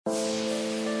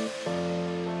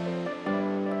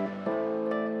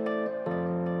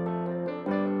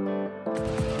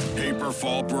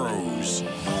Waterfall Bros.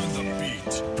 On the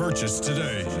beat. Purchase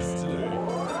today.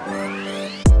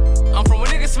 I'm from a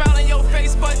nigga smiling your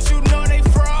face, but you know they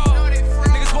fraud.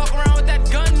 Niggas walk around with that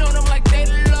gun on them like they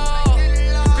the law.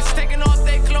 Bitch taking off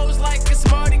their clothes like it's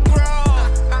Mardi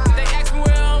Gras. They ask me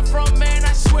where I'm from, man,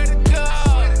 I swear to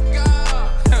God.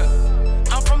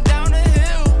 I'm from down the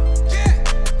hill.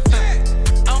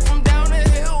 I'm from down the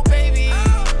hill, baby.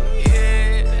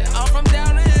 Yeah, I'm from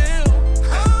down the hill.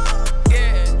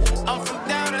 Yeah, I'm from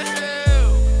down the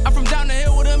hill. I'm from down the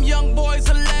hill with them young boys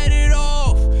to let it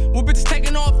off. With bitches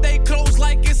taking off they clothes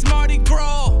like it's Mardi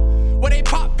Gras. Where they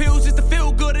pop pills just to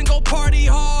feel good and go party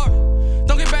hard.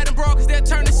 Don't get bad and broad cause they'll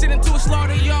turn this shit into a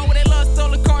slaughter yard. Where they love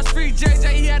stolen cars, free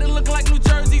JJ, he had it look like New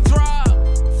Jersey Drive.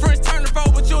 Friends turn the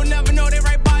road but you'll never know they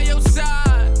right by your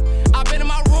side. I've been in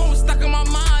my room, stuck in my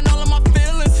mind, all of my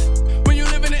feelings. When you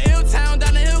live in the ill town,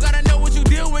 down the hill, gotta know what you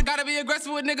deal with. Gotta be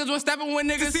aggressive with niggas when stepping with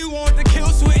niggas. See who want the kill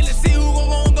switch, let's see who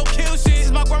gon' go kill shit. It's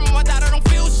my grandma, my dad, I don't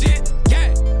feel shit.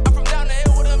 Yeah, I'm from down the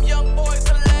hill with them young boys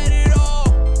to let it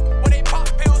all. Where they pop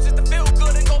pills just to feel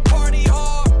good and go party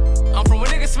hard. I'm from a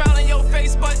nigga smiling your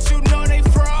face, but you know they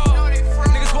fraud.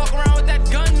 Niggas walk around with that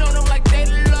gun on them like they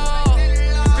the law.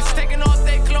 Bitch taking off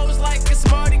their clothes like it's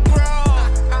Mardi Gras.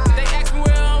 They ask me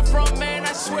where I'm from, man,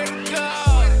 I swear to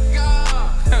God.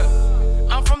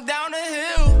 I'm from down the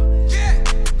hill.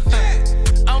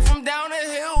 I'm from down the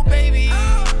hill, baby.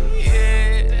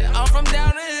 Yeah, I'm from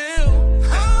down the hill.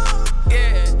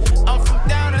 Yeah, I'm from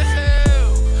down the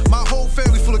hill. My whole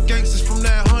family full of gangsters from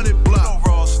that 100 block.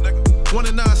 1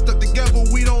 and 9 stuck together,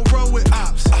 we don't run with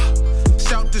ops.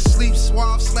 Shout to sleep,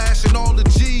 swab, slashing all the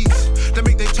G's. They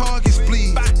make their targets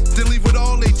bleed, then leave with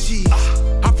all their cheese.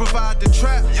 I provide the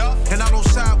trap, and I don't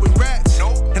side with rats.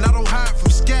 And I don't hide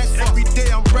from scat. Every day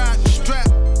I'm riding strap,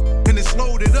 and it's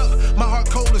loaded up. My heart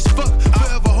cold as fuck,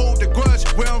 forever hold the grudge.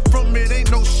 Where I'm from, it ain't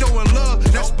no showing love.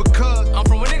 That's because I'm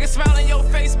from a nigga smiling your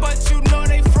face, but you know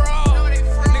they fraud.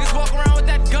 Niggas walk around with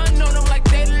that gun on them like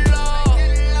they the law.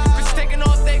 Bitch taking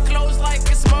off their clothes like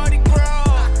it's Mardi Gras.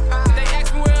 They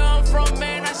ask me where I'm from,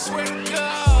 man, I swear to God.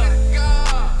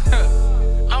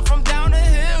 I'm from down the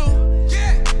hill.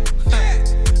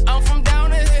 I'm from down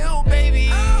the hill,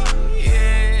 baby.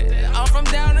 Yeah, I'm from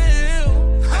down the hill.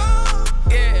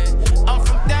 Yeah, I'm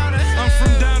from down the hill. I'm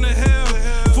from down the hill.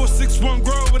 461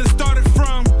 Grove, where it started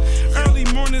from. Early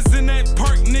mornings in that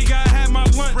park, nigga, I had my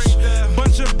lunch.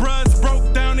 Bunch of bruds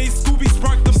broke down, they Scooby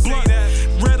sparked the blunt.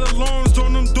 Red alarms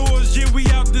on them doors, yeah, we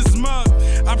out this mug.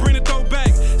 I bring the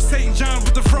throwback, St. John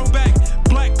with the throwback.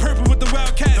 Black purple with the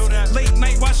Wildcats. Late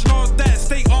night watching all that,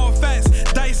 stay all fast.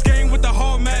 Dice game with the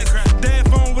hall mask. Dead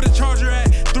phone with a charger at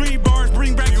 3 bars,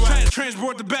 bring back the trash,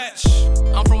 transport the batch.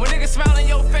 I'm from a nigga smiling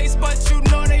your face, but you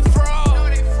know they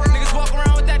fraud. Niggas walk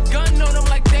around with that gun on them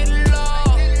like they the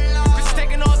law. Bitch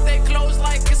taking off their clothes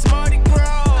like it's Mardi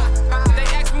Gras. They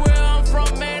ask me where I'm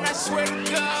from, man, I swear to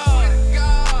God.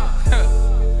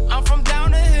 I'm from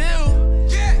down the hill.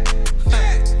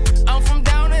 I'm from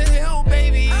down the hill,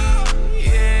 baby.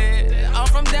 Yeah, I'm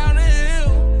from down the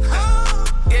hill.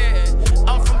 Yeah,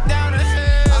 I'm from down the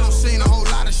hill. I done seen a whole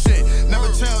lot of shit. Never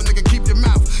tell, nigga, keep your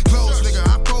mouth closed, nigga.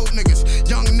 I broke niggas,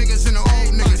 young niggas and the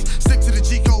old niggas. Stick to the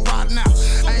G-Code riding out.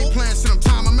 I ain't playing, send them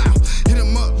time, I'm out. Hit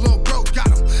him up, little bro,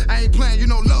 got him. I ain't playing, you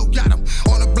know, low, got him.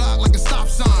 On the block like a stop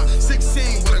sign.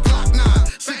 16 with a Glock 9.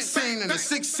 16 and a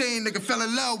 16, nigga fell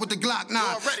in love with the Glock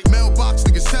 9. Mailbox,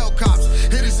 nigga, sell cops.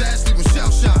 Hit his ass, leave him shell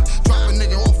shot. Drop a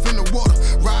nigga off in the water.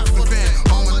 Ride for the van,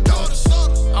 all my daughters.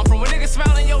 I'm from a nigga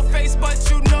smiling your face, but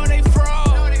you know they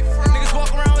fraud. Niggas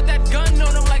walk around with that gun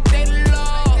on them like they the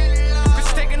law.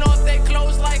 Bitch taking off their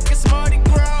clothes like it's Mardi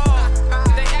Gras.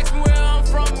 They ask me where I'm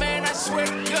from, man, I swear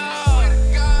to God.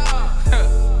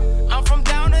 I'm from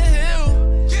down the hill.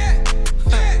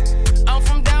 I'm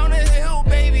from down the hill,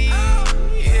 baby.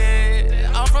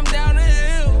 Yeah, I'm from down the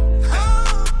hill.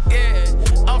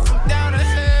 Yeah, I'm from down the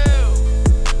hill.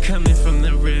 Coming from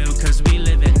the real, cause we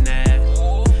live in that.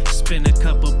 Spend a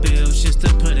couple bills just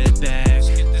to put it back.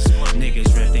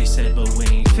 Niggas rep, they said, but we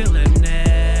ain't feeling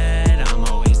that. I'm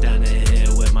always down the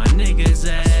hill where my niggas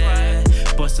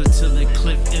at. Bust until the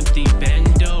clip empty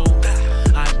bando.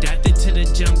 I adapted to the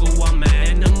jungle, I'm an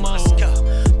animal.